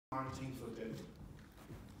marketing for Ghent.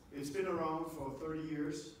 It's been around for 30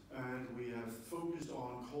 years, and we have focused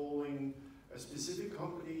on calling a specific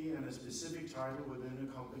company and a specific title within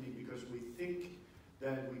a company because we think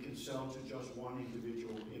that we can sell to just one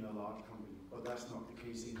individual in a large company, but that's not the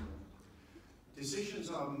case anymore.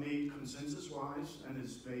 Decisions are made consensus-wise, and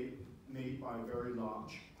it's made by very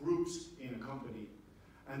large groups in a company.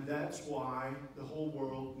 And that's why the whole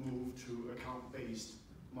world moved to account-based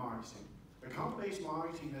marketing. Account-based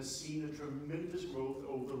marketing has seen a tremendous growth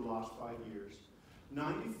over the last 5 years.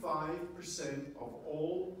 95% of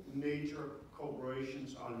all major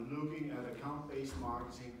corporations are looking at account-based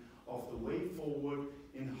marketing of the way forward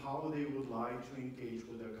in how they would like to engage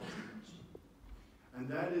with their customers. And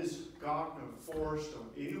that is Gartner, Forrester,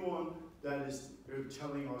 anyone that is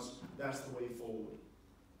telling us that's the way forward.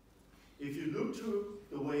 If you look to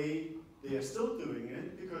the way they are still doing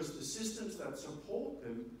it, because the systems that support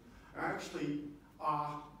them actually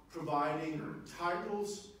are providing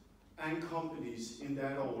titles and companies in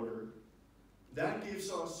that order, that gives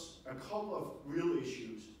us a couple of real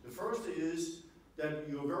issues. The first is that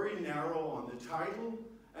you're very narrow on the title,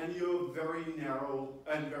 and you're very narrow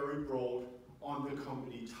and very broad on the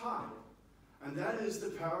company type. And that is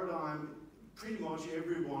the paradigm pretty much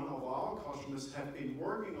every one of our customers have been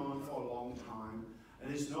working on for a long time,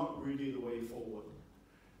 and it's not really the way forward.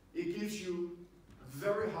 It gives you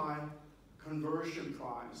very high conversion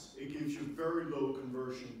price. It gives you very low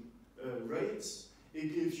conversion rates.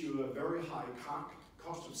 It gives you a very high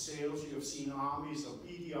cost of sales. You have seen armies of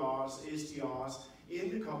BDRs, SDRs in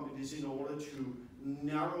the companies in order to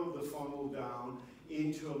narrow the funnel down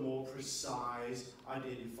into a more precise,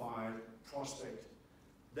 identified prospect.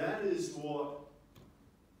 That is what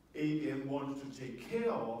ABM wanted to take care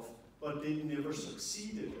of, but they never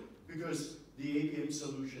succeeded because the ABM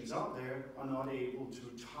solutions out there are not able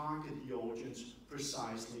to target the audience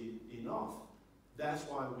precisely enough. That's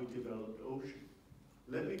why we developed Ocean.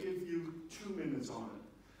 Let me give you 2 minutes on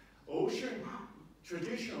it. Ocean,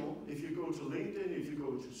 traditional, if you go to LinkedIn, if you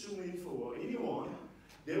go to ZoomInfo or anyone,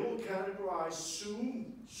 they will categorize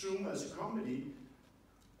Zoom as a company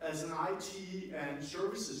as an IT and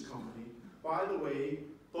services company. By the way,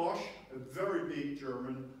 Bosch, a very big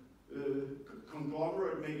German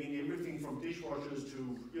conglomerate making everything from dishwashers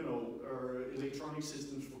to electronic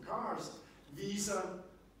systems for cars, Visa,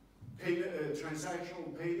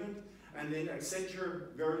 transactional payment, and then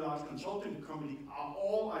Accenture, very large consulting company, are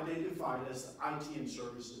all identified as IT and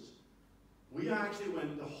services. We actually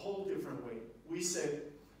went the whole different way. We said,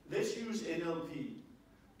 let's use NLP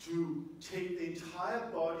to take the entire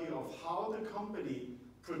body of how the company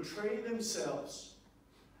portray themselves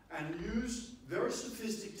and use very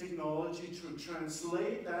sophisticated technology to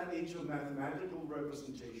translate that into a mathematical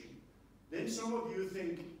representation. Then some of you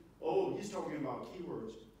think, oh, he's talking about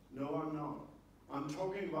keywords. No, I'm not. I'm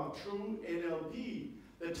talking about true NLP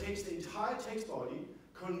that takes the entire text body,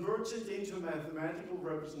 converts it into a mathematical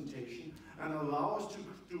representation, and allows us to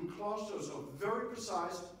do clusters of very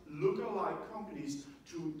precise lookalike companies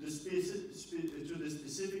to the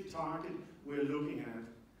specific target we're looking at.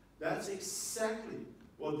 That's exactly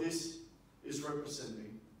what this is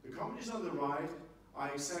representing. The companies on the right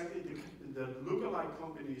are exactly the lookalike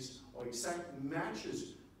companies or exact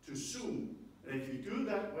matches to Zoom. And if you do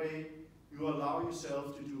that way, you allow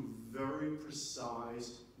yourself to do very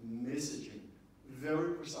precise messaging.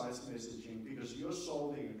 Very precise messaging, because you're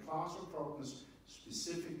solving a class of problems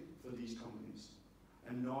specific for these companies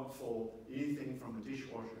and not for anything from a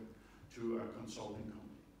dishwasher to a consulting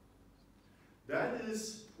company. That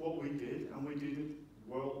is what we did, and we did it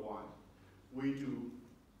worldwide. We do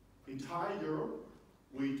entire Europe,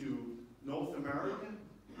 we do North America,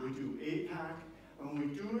 we do APAC, and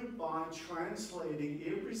we do it by translating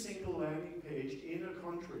every single landing page in a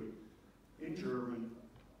country, in German,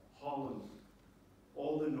 Holland,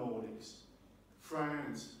 all the Nordics,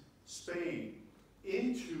 France, Spain,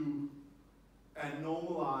 into a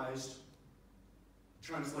normalized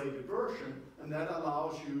translated version, and that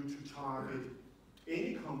allows you to target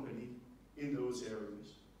any company in those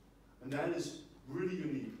areas. And that is really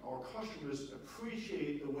unique. Our customers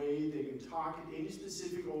appreciate the way they can target any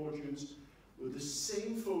specific audience with the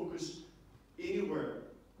same focus anywhere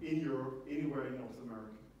in Europe, anywhere in North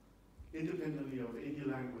America, independently of any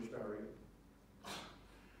language barrier.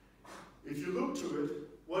 If you look to it,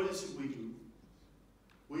 what is it we do?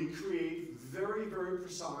 We create very, very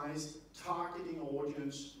precise targeting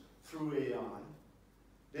audience through AI.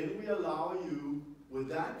 Then we allow you, with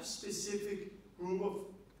that specific group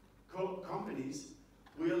of companies,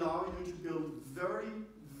 we allow you to build very,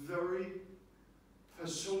 very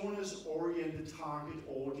personas-oriented target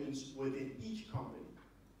audience within each company.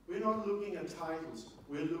 not looking at titles,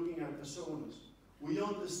 we're looking at personas. We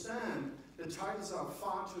understand the titles are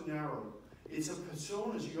far too narrow. It's a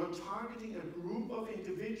personas. You're targeting a group of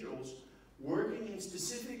individuals working in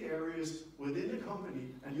specific areas within the company,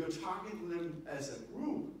 and you're targeting them as a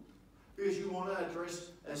group because you want to address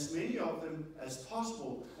as many of them as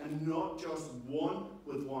possible and not just one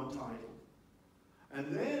with one title.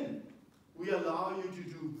 And then we allow you to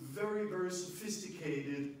do very, very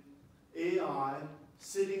sophisticated AI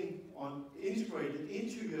integrated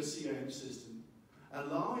into your CRM system,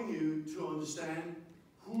 allowing you to understand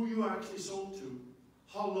who you actually sold to,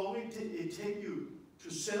 how long it take you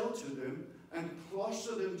to sell to them, and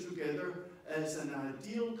cluster them together as an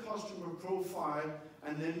ideal customer profile,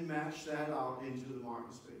 and then match that out into the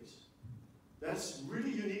market space. That's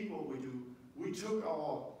really unique what we do. We took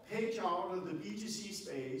our page out of the B2C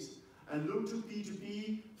space and looked to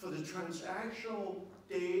B2B for the transactional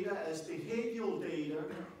data as behavioral data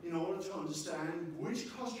in order to understand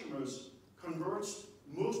which customers converts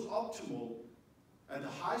most optimal at the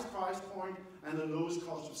highest price point and the lowest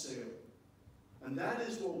cost of sale. And that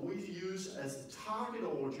is what we use as the target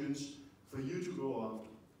audience for you to go after.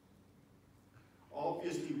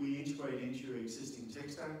 Obviously, we integrate into your existing tech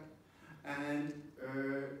stack. And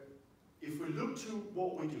if we look to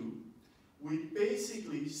what we do, we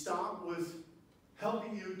basically start with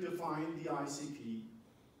helping you define the ICP.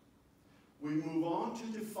 We move on to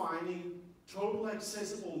defining total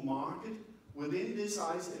accessible market within this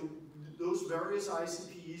those various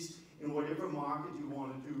ICPs in whatever market you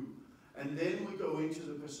want to do. And then we go into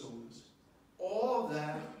the personas. All of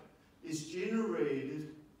that is generated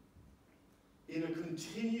in a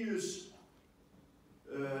continuous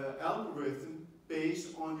algorithm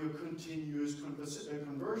based on your continuous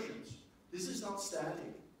conversions. This is not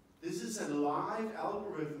static. This is a live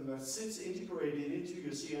algorithm that sits integrated into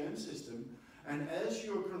your CRM system, and as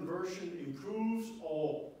your conversion improves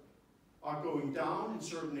or are going down in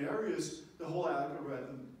certain areas, the whole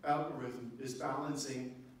algorithm is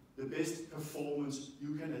balancing the best performance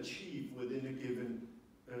you can achieve within a given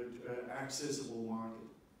accessible market.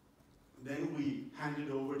 Then we hand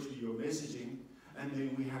it over to your messaging, and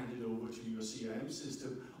then we hand it over to your CRM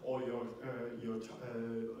system or your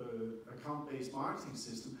account-based marketing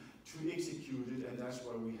system to execute it, and that's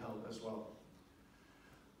where we help as well.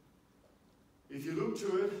 If you look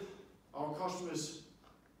to it, our customers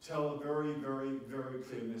tell a very, very, very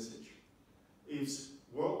clear message. It's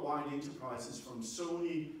worldwide enterprises from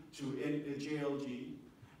Sony to JLG.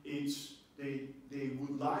 They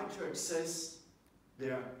would like to access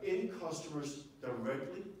their end customers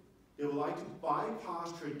directly. They would like to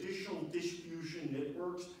bypass traditional distribution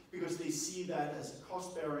networks because they see that as a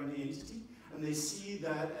cost-bearing entity, and they see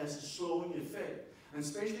that as a slowing effect. And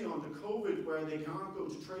especially on the COVID, where they can't go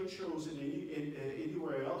to trade shows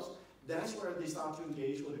anywhere else, that's where they start to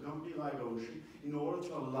engage with a company like Ocean in order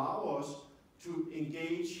to allow us to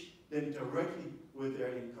engage them directly with their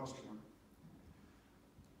end customer.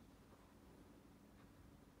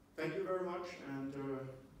 Thank you very much, and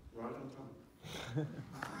right on time.